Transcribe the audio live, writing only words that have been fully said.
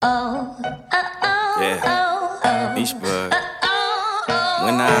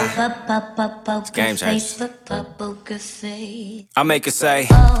It's game changer. I make her say,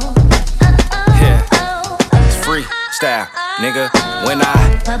 yeah, it's freestyle, nigga. When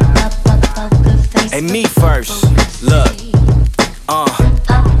hey, me first, look,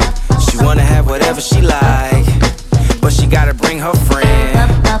 she wanna have whatever she like, but she gotta bring her friend,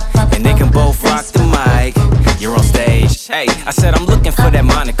 and they can both rock the mic. You're on stage, hey, I said I'm looking for that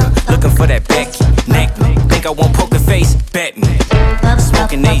Monica, looking for that Becky, neck me, think I want poker face, bet me,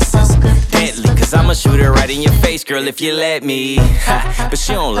 smoking aces, deadly, cause I'ma shoot her right in your face, girl, if you let me, but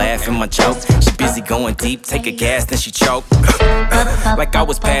she don't laugh at my joke, she busy going deep, take a gas, then she choke, like I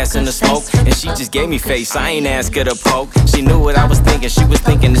was passing the smoke, and she just gave me face, I ain't ask her to poke, she knew what I was thinking, she was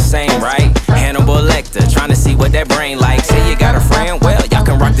thinking the same, right, Hannibal Lecter, trying to see what that brain like, say you got a friend, well, y'all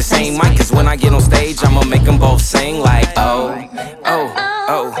can rock the same mic, cause when I get on stage, I'ma make them both sing like, oh, oh,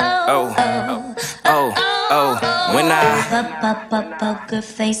 oh, oh, oh, oh, when poker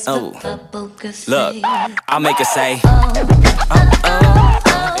face, oh, look, I'll make her say, oh,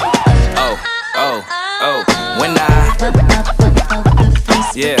 oh, oh, oh, when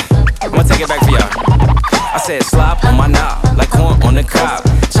yeah, I'ma take it back for y'all. I said slop on my knob, like corn on the cob.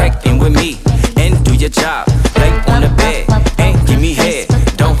 Check in with me and do your job. Lay on the bed and give me head.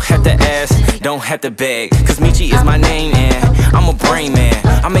 Don't have to ask, don't have to beg, cause Michi is my name and I'm a brain man.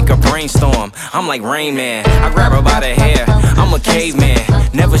 I make her brainstorm, I'm like Rain Man. I grab her by the hair, I'm a caveman.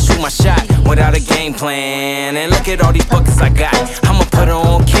 Never shoot my shot without a game plan. And look at all these buckets I got, I'ma put her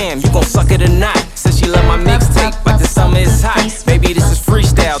on cam, you gon' suck it or not. Says she love my mixtape, like the summer is hot. Baby, this is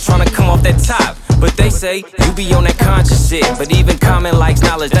freestyle, tryna come off that top. But they say, you be on that conscious shit. But even common likes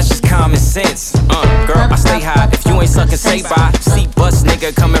knowledge, that's just common sense. Girl, I stay high, if you ain't suckin', say bye. C-bus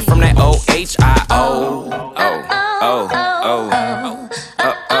nigga coming from that O-H-I-O. Oh, oh, oh, oh,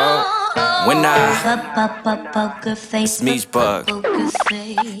 oh, oh. When Smeech bug,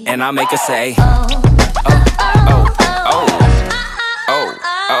 and I make her say,